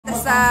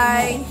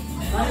さい。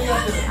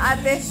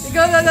ate,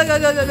 go, go, go, go,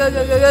 go, go, go,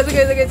 go, go, go,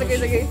 sige, sige,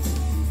 sige.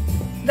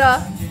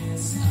 Da.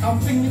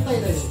 Camping tayo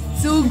dahil.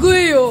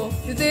 Sugoi yo.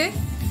 Dite?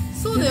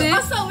 そうだよ。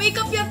朝ウェイク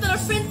アップやったら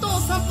フレンと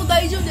散歩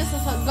大丈夫です。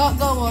朝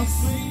ガワ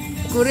ス。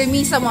これ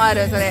ミサもあ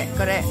る。これ。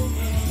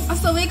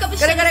朝ウェイクアップ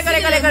しこれ。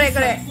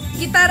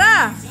来た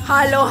ら、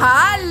ハロ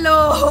ハ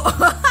ロ。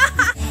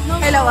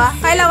Hello は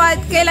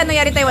kailan no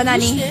yari tayo wa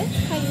nani?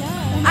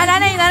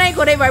 Nanay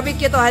これバーベ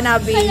キューと花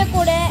火。これ。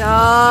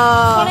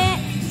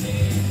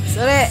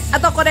それ。あ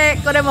とこれ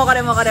も。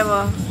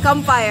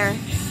Campfire。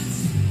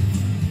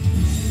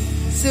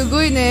す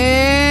ごい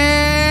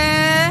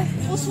ね。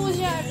お掃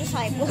除ある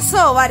最後。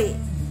そう、割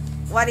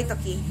り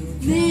時。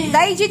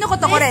大事のこ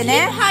とこれ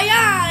ね。早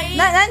い。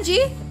何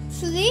時？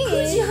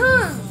 9時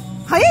半。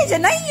早いじゃ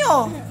ない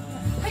よ。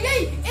早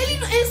い。エリ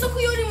の遠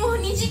足よりも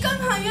2時間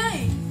早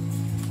い。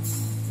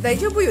大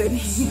丈夫よね。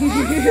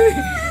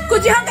9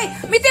時半かい。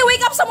見て、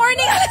wake up sa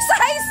morning. Alas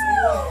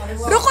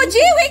 6. Ruko G,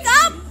 wake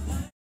up!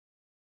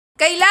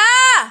 Kayla!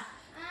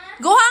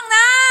 Guhang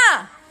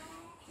na!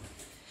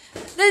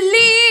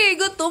 Dali!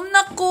 Gutom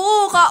na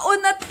ko!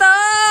 Kaon na ta!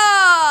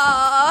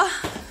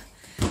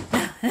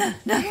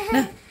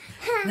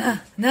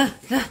 Na.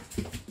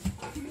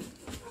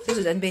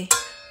 Susundan, be.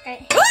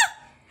 Okay.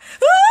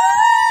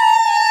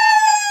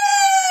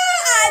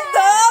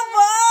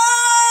 Adobo!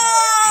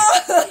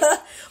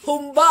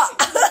 Humba!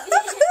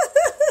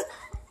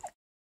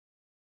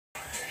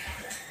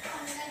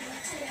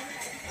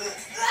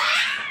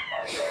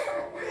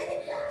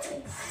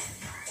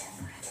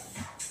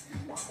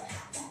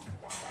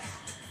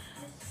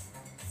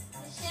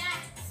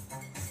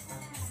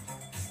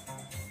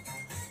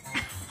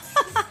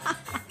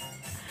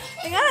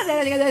 Tingnan na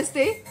talaga dyan,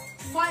 stay?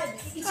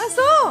 Ah,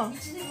 so?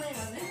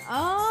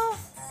 Ah.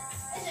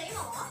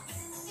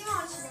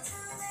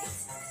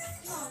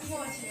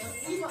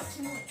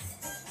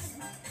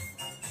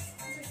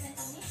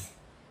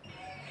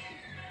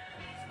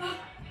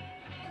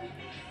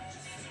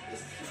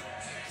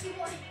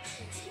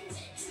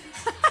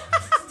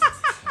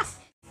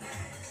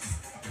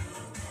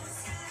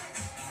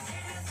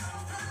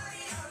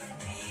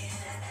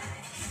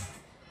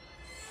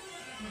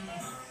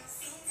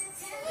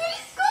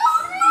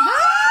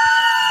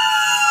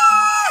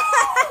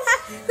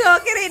 So,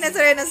 okay rin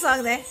na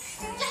song ne.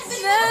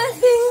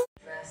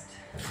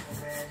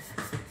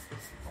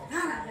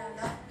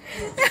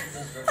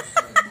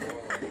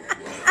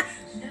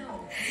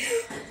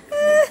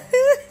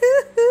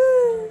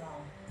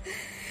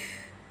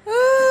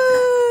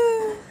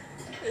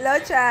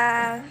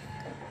 Lo-chan.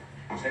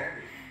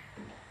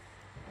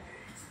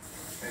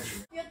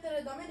 やった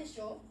らダメでし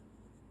ょ。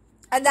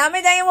 Ang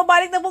dami na yung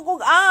mabalik na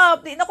bukog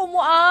up. Di na ko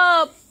mo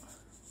up.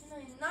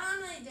 な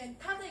らないで、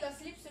タデが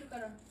スリップするか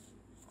ら。話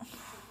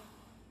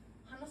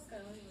すか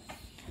ら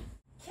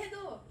け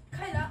ど、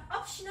彼らア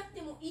ップしなく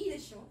てもいいで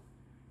しょ。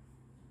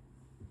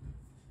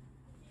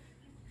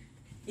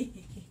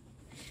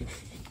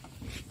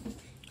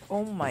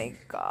Oh my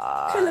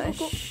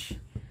gosh.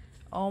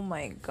 Oh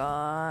my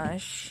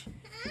gosh.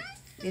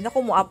 Di na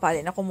ko mo up ha.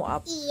 Di na ko mo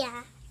up.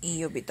 Iya.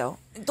 Iyo bitaw.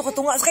 Ito ka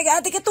tunga. Kay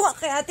ate ka tunga.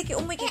 Kay ate ka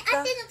umikit ka.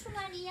 の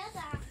隣や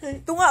だ。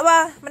 Tunga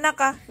ba?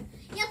 Manaka.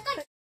 やっ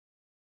た。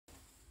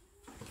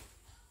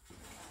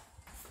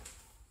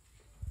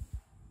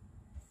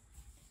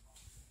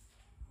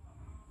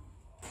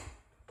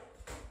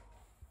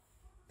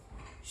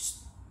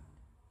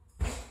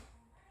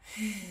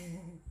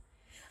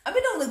Abi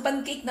daw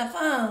nagpancake na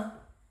ka.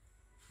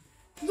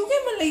 Dugay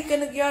malay ka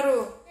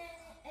nagyaro.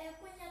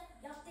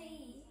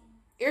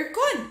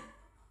 Aircon.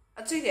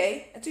 Atsoy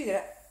day. Atsoy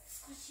dira.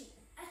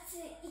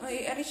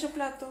 Ay, ari siya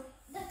plato.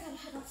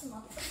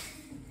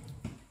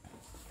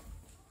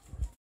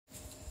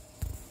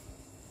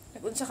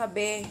 Nagunsa ka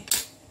be.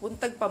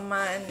 Buntag pa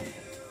man.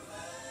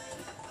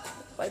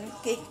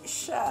 Pancake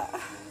siya.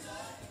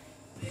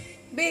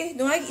 Be,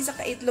 dungay isa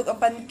ka itlog ang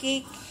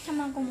pancake.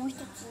 卵もう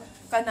一つ。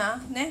 Kana,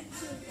 ne?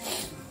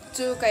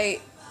 So, kay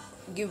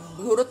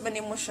gihurot man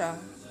mo siya.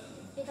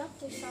 だっ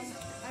てさ、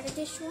あれ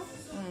でしょ？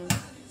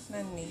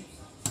 Nani?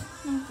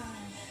 なんか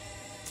ね、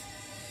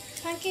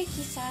パンケー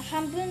キさ、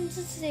半分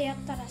ずつでやっ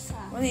たらさ、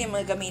 Ano yung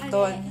mga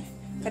gamiton?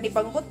 Kani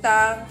pang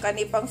butang,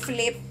 kani pang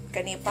flip,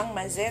 kani pang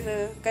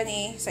mazero,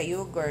 kani sa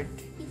yogurt.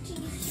 一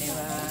日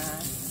Diba?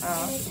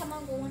 あれ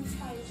卵を使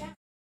うじゃん。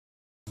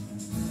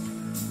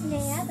ね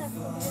え、やだこ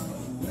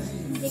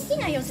れ。でき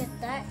ないよ絶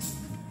対。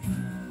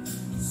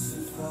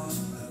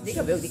 Di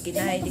ka bayog di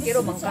kinay. Di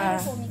kiro man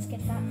ka. 見つ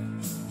けた。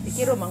 Di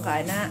kiro man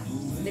ka na.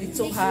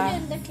 Diritso でき ha.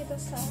 るんだけど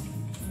さ。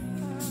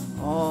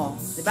 Oh,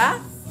 diba?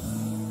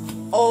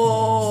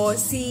 Oh,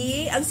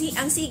 see?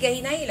 Ang sigay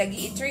na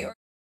lagi i-tray or...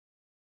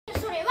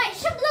 それは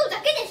一緒ブロー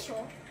だけでし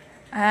ょ。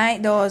 Ay,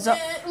 dozo.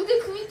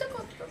 腕組みたか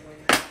ったの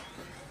に。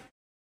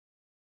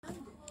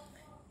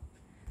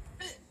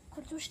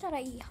これどうしたら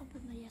いい？半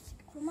分のやつ。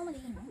このままで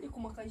いいの？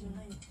細かいじゃ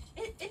ないの。っ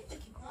て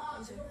結構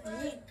細かいじゃ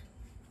ない。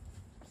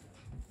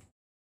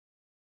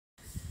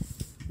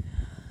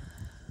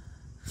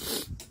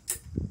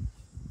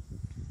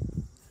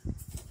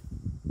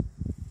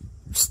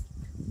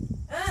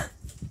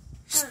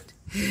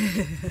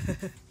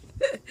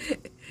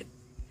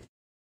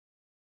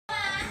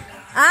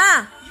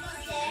Ah!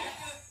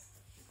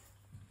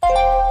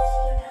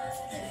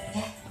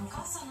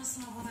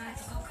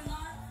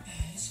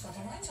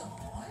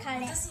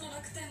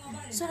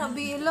 Sana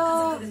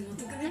bila.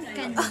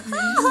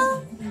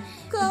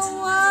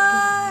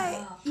 Kawaii.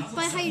 いっ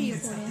ぱい入るよ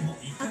これ。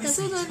あと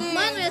そうだね。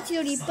前のやつ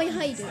よりいっぱい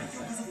入る。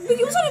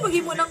 Bigyan mo sana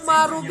bagi mo ng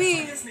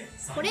marubi.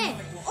 これ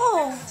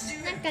Oh.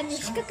 なんかね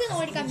四角の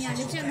折り紙ある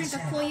じゃん。なんか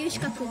こういう四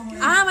角。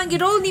 Ah,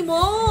 manggirol ni mo.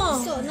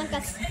 そうなんか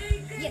い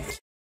や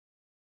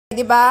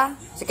Di ba?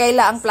 Si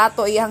Kayla ang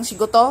plato iyang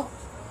siguto.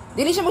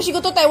 Dili siya mo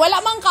siguto tay, wala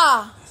man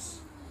ka.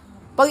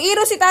 Pag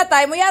iro si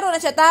tatay, mo yaro na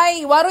siya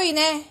tay, waroy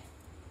ne.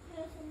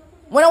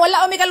 Muna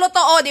wala o may kaluto,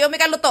 oh, di o may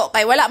kaluto.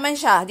 Kay wala man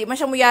siya, di man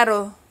siya mo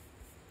yaro.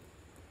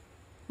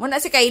 Muna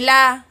si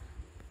Kayla.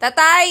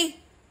 Tatay.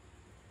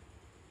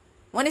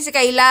 Muna si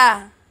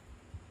Kayla.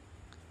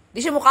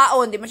 Di siya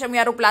mukaon, di man siya mo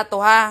yaro plato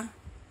ha.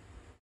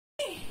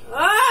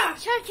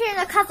 小中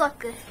の家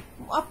族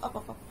Up.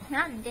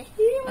 なんで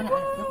Ano,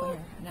 ano ko yan?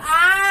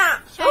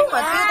 Ah!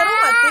 Tarumati.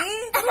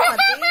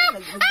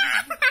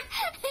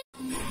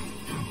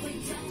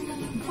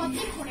 こっち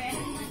これ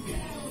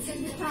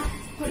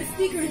これス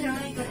ピーカーじゃ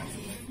ないから。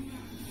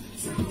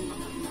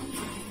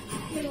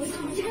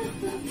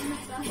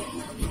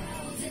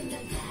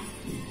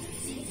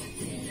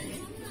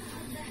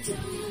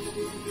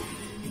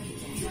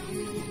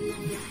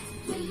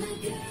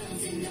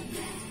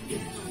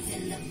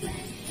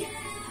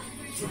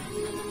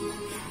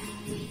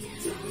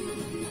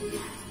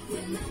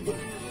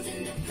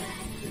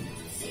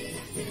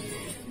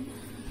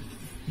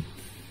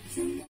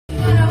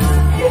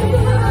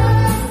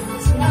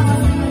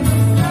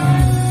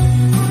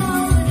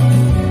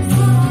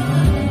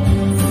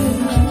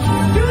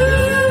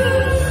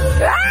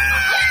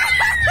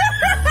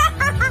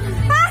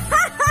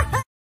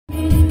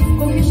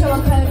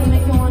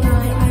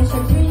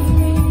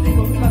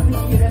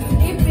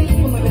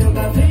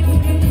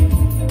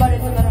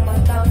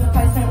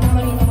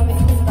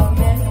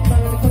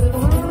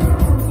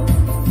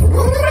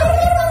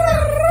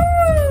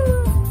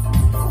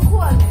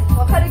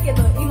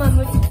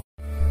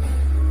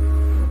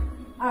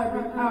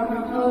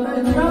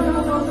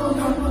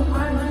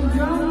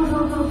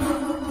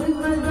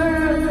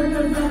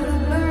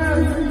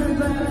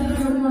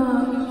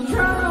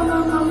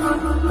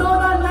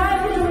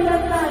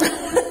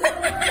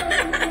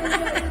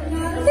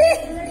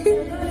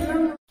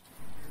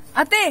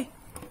Ate!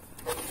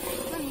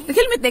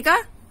 Nag-helmet di ka?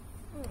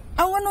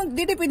 Ah, ano,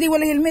 di pwede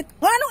wala helmet.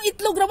 Anong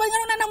itlog? Grabe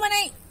nga na naman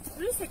ay.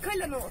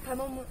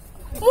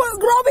 Wow,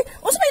 grabe!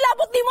 O sa may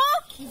labot di mo?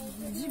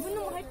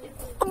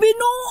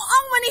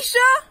 Binuang manis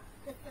siya!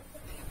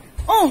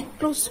 Oh,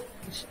 close.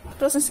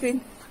 Close ang screen.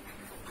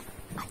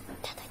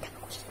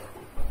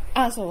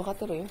 Ah, so,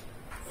 katuloy.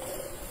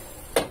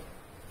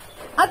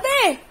 Ate!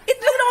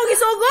 Itlog na ko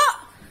gisugo!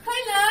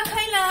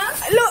 Kayla!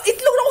 Alo,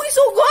 itlog na ko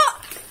gisugo!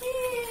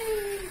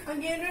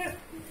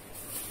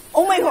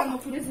 Oh my god!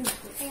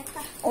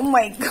 Oh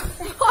my god!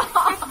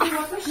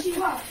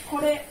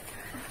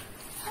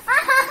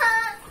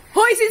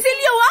 Hoy,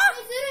 Cecilio ah!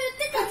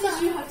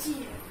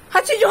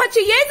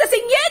 88 yen sa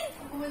singyen!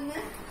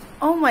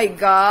 Oh my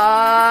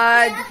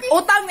god!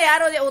 Utang may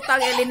araw ni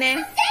utang, Eline.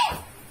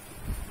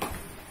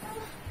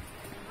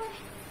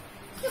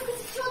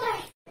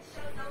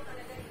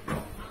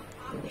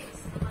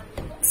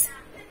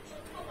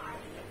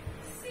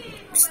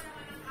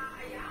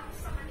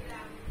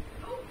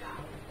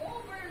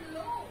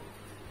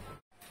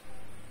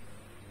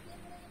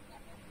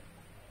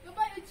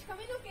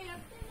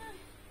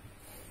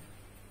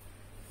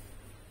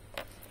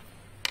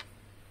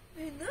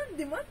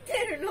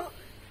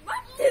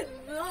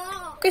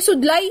 Kay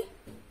sudlay?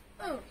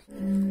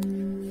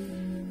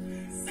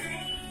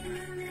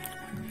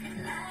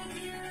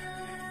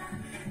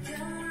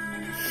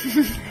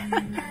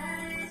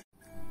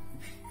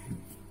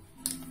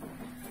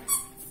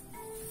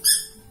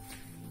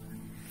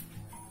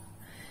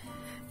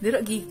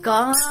 Dira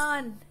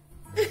gikan.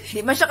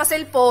 Di man siya ka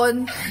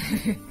cellphone.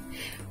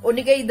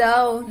 Unigay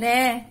daw,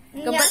 ne.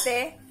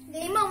 Gambate.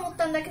 で今思っ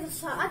たんだけど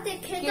さ、あ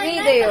て携帯君ない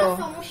だよ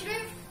からさ、面白い。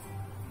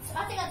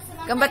あてがつ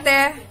なが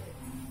Gambate.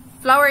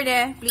 Flower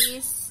ne,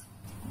 please.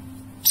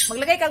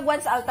 Maglagay kag one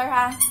sa altar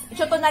ha.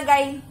 Ito to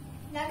nagay.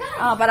 長い。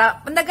 Ah,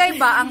 para pandagay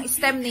ba ang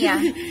stem niya?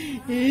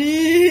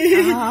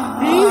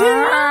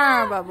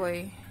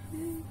 Baboy.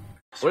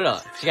 俺ら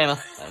違いま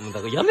す。もう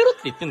だからやめろっ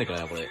て言ってんだから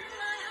な、これ。い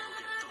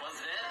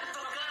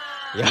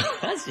や、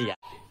マジや。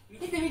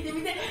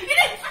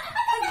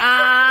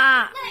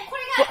 Ah. こ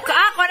れが、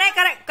 Ah,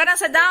 correct. Kanang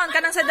sa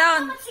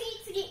down.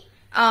 次。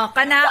 Oh,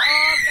 kana.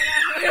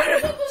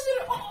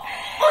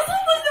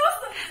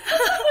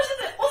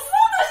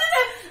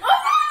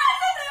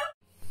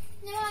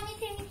 でも見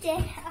て、お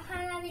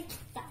花見切っ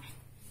た。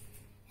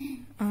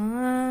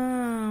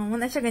 Ah,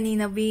 muna siya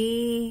ganina,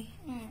 B.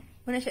 うん。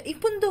 Muna siya,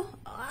 ipundo.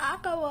 Ah,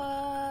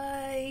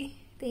 kawai.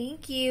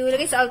 Thank you.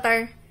 Lagay sa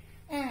altar.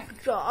 うん。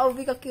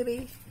 Grabe ka,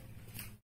 Kiri.